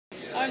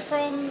I'm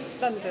from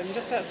London,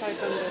 just outside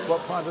London.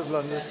 What part of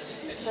London?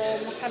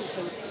 From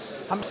Hampton.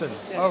 Hampton.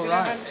 Yes, Oh, you know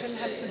right. Hampton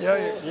Court,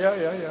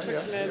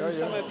 Twickenham,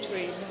 somewhere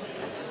between.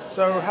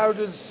 So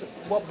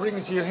what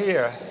brings you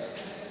here?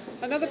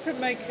 Another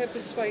printmaker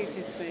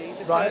persuaded me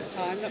the Right. first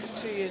time, that was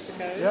 2 years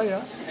ago.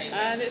 Yeah.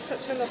 And it's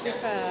such a lovely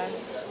fair.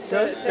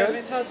 Good.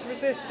 It's hard to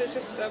resist. It's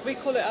just, we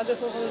call it our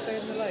little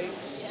holiday in the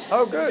lakes.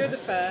 Oh, so good. We do the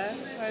fair.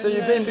 So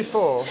you've been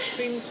before?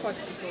 Been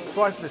twice before.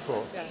 Twice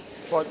before? Yeah.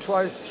 What,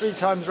 three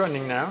times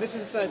running now? This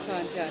is the third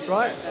time, yeah.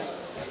 Right. Yeah.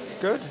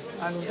 Good.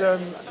 And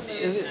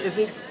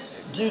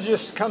do you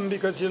just come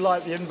because you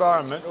like the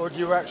environment, or do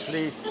you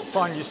actually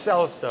find you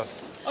sell stuff?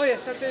 Oh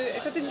yes, I do.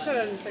 If I didn't sell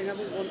anything, I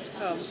wouldn't want to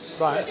come.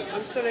 Right. But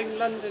I'm selling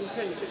London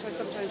prints, which I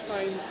sometimes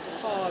find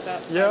hard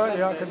outside London.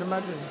 Yeah, I can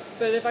imagine.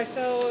 But if I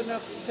sell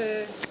enough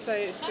to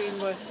say it's been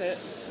worth it,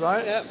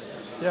 right? Yep.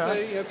 Yeah. So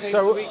you're paying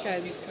for the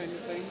weekends kind of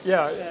thing.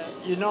 Yeah.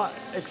 You're not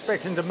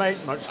expecting to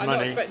make much I'm money,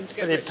 not expecting to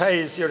get but it rich.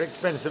 pays your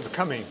expense of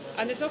coming.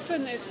 And it's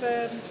often it's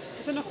a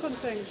knock-on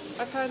thing.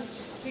 I've had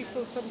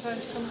people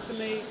sometimes come to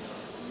me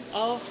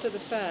after the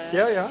fair,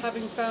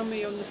 having found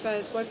me on the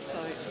fair's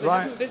website. So they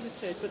haven't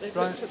visited, but they've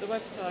looked at the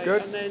website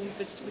and then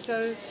visited me.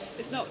 So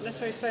it's not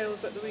necessarily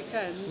sales at the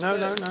weekend,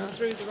 but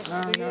through the rest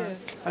of the year.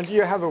 And do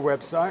you have a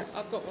website?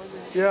 I've got one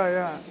now.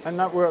 Yeah. And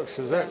that works,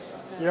 is it?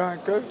 Yeah,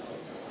 good.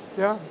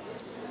 Yeah.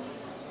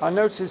 I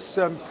noticed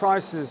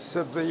prices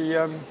of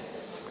the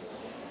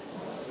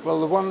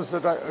ones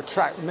that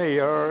attract me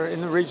are in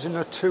the region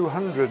of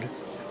 200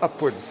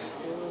 upwards.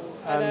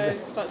 I know,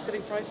 it starts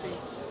getting pricey.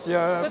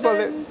 Yeah, but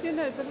then,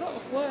 there's a lot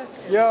of work.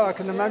 Yeah, I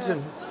can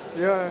imagine.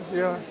 Yeah,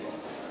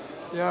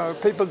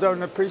 people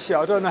don't appreciate.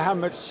 I don't know how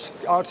much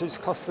artists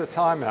cost their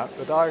time at,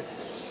 but I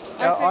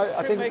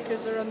think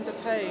printmakers are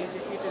underpaid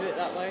if you do it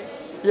that way.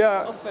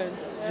 Yeah. Often.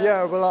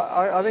 Yeah, well,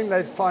 I think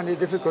they'd find it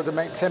difficult to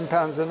make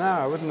 £10 an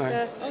hour, wouldn't they?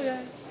 Yeah. Oh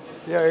yeah.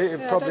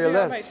 Yeah, probably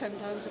less. I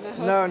don't make £10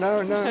 an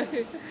hour. No.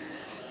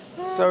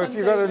 So if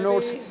you've got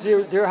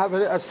do you have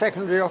a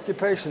secondary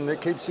occupation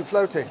that keeps you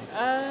floating?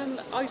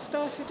 I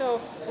started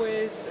off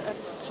with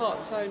a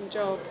part-time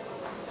job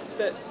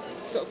that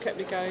sort of kept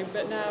me going,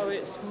 but now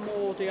it's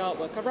more the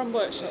artwork. I run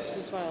workshops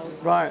as well.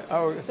 Right.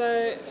 Oh.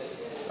 So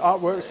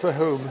artworks for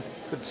whom?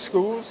 For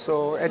schools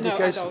or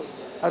education?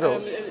 No,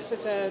 adults. It's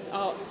just an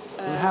art.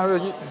 And how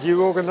do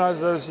you organise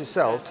those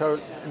yourself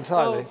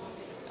entirely? Well,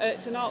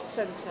 it's an art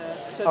centre,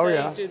 so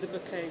they do the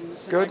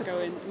bookings. And Good. I go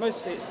in.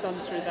 Mostly it's done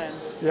through them.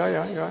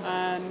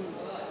 Yeah.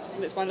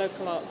 And it's my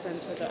local art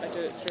centre that I do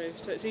it through.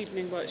 So it's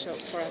evening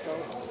workshops for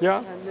adults.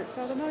 Yeah. And it's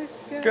rather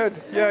nice. Yeah. Good.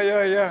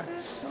 Yeah.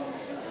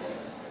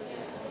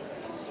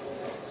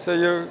 So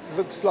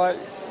looks like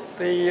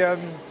the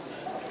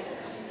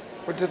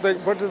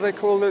what do they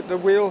call it? The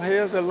wheel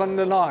here, the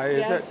London Eye,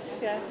 is it?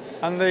 Yes.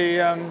 And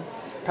the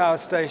power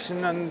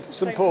station and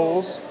St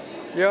Paul's.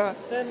 Yeah.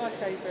 They're my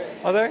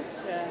favourites. Are they?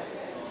 Yeah.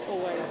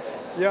 Always.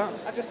 Yeah.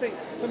 I just think,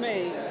 for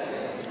me,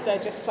 they're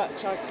just such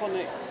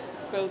iconic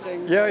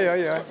buildings,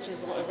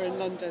 structures or whatever in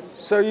London.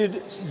 So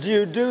do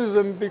you do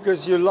them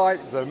because you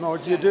like them, or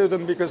do you do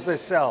them because they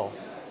sell?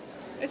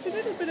 It's a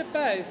little bit of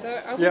both.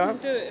 I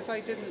wouldn't do it if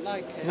I didn't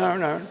like it.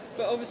 No.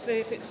 But obviously,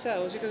 if it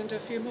sells, you're going to do a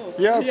few more.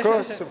 Yeah, of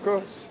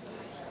course.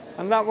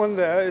 And that one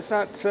there, is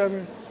that...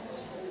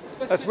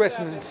 that's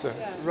Westminster.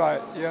 Yeah.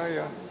 Right,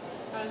 yeah.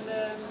 And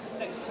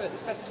next to it, the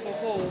Festival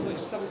Hall, which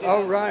somebody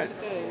asked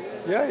me to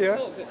do. Yeah. I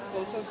thought of it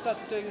before, so I've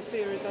started doing a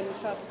series on the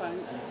South Bank.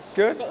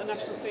 Good. I've got the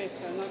National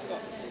Theatre, and I've got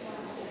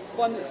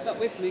one that's not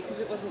with me because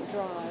it wasn't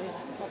dry,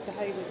 of the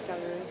Hayward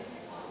Gallery.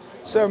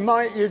 So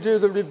might you do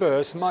the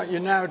reverse? Might you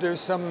now do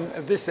some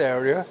of this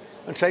area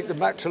and take them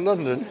back to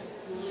London?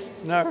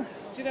 No?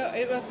 Do you know,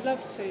 I'd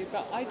love to,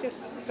 but I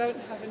just don't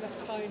have enough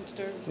time to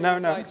do everything No.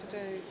 I'd like to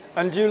do.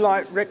 And do you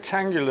like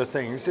rectangular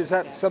things? Is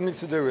that something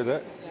to do with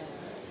it?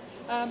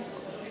 Yeah.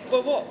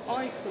 Well, what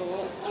I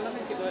thought, and I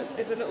think it works,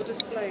 is a little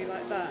display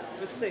like that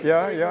with 6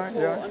 Yeah.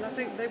 And I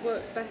think they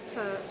work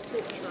better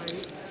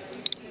portrait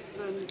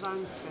than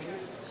landscape.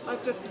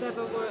 I've just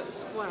never worked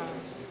square.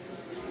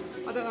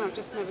 I don't know, I've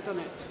just never done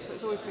it. So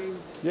it's always been...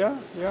 Yeah.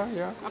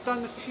 I've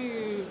done a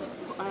few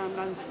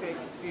landscape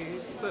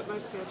views, but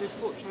mostly I do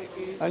portrait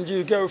views. And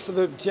you go for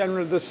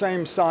the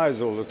same size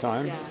all the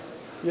time?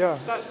 Yeah.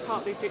 That's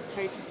partly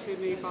dictated to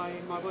me by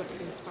my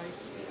working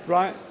space.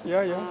 Right,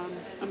 yeah.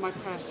 And my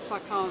press. I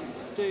can't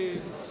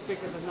do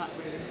bigger than that,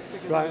 really.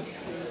 Bigger Right. than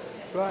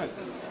these. Right.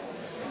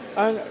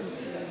 And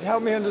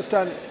help me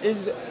understand,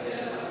 is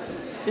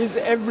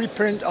every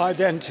print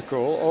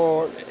identical,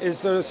 or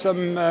is there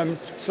some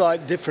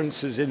slight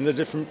differences in the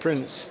different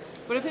prints?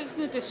 Well, if it's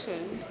an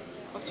edition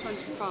of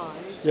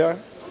 25,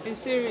 in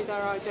theory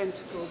they're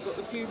identical, but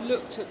if you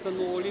looked at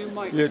them all, you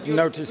might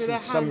notice with a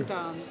some. hand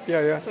done.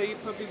 Yeah. So you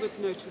probably would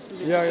notice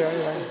little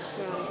differences.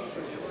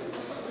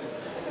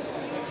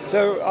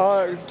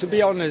 So, to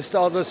be honest,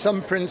 are there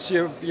some prints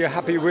you're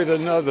happy with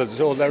and others,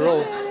 or they're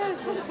all? Yeah.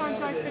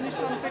 Sometimes I finish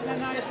something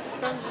and I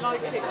don't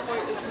like it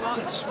quite as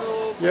much,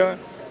 or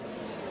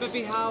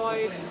maybe how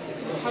I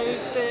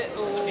composed it,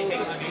 or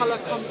the colour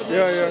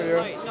combination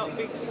might not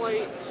be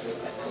quite.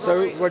 So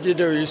right. what do?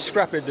 You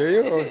scrap it, do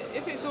you?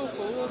 If it's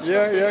awful, we'll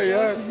scrap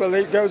it. Well,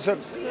 it goes up,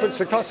 puts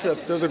the cost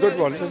up to the good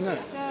ones, doesn't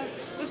it? Yeah.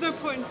 There's no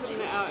point in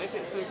putting it out if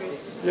it's no good.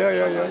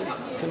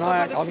 Yeah. Can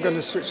I'm going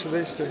to switch to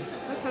these two.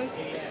 Okay.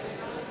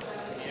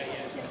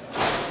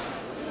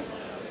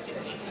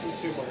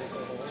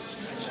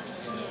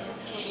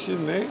 Excuse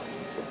me.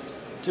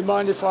 Do you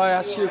mind if I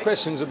ask you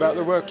questions about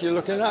the work you're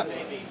looking at?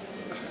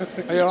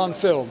 Are you on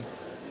film?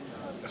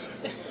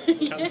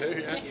 Can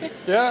do,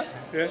 yeah.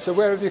 Yeah? So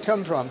where have you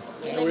come from?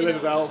 So we live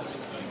about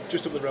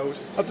just up the road.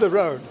 Up the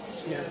road?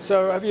 Yeah.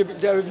 So have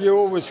you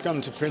always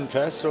come to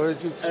Printfest, or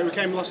is it? We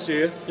came last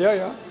year.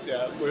 Yeah.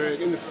 Yeah, we're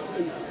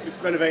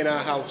renovating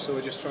our house, so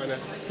we're just trying to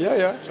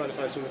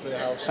find something for the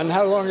house. And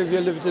how long have you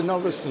lived in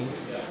Ulverston?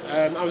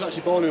 I was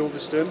actually born in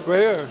Ulverston.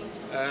 Where?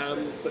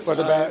 What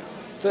about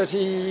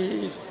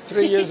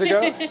 33 years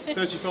ago?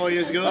 34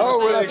 years ago. Oh,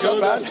 well,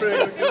 not bad. That's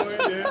pretty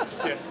good.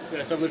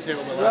 Yeah, so I've lived here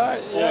all my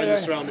life. All in the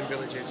surrounding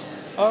villages.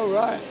 Oh,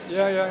 right.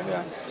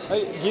 Yeah.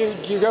 Hey,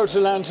 do you go to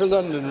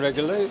London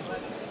regularly?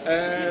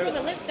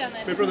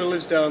 My brother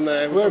lives down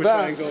there.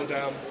 Whereabouts? Go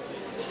down.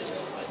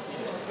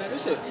 Where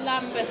is it?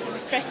 Lambeth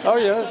and Streatham. Oh,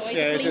 yes.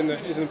 Yeah,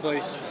 he's in the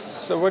place.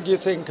 So what do you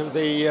think of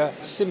the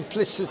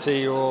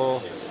simplicity,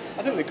 or?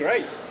 I think they're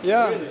great.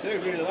 Yeah. I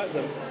really like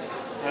them.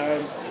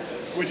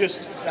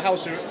 The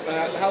house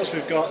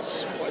we've got,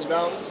 what is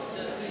about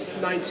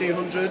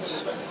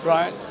 1900s.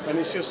 Right. And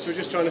we're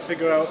just trying to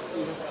figure out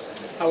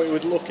how it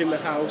would look in the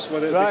house,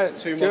 whether it'd be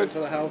too modern for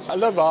the house. I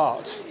love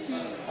art,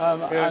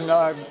 and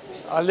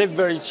I live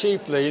very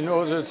cheaply in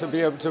order to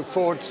be able to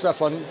afford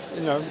stuff on,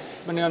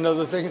 money on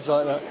other things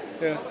like that.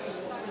 Yeah.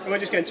 And we're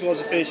just getting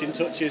towards the finishing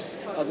touches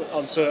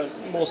on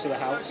most of the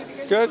house.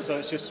 Good. So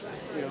it's just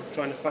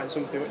trying to find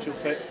something which will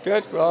fit.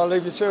 Good. Well, I'll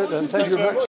leave you to it then. Thank you very much.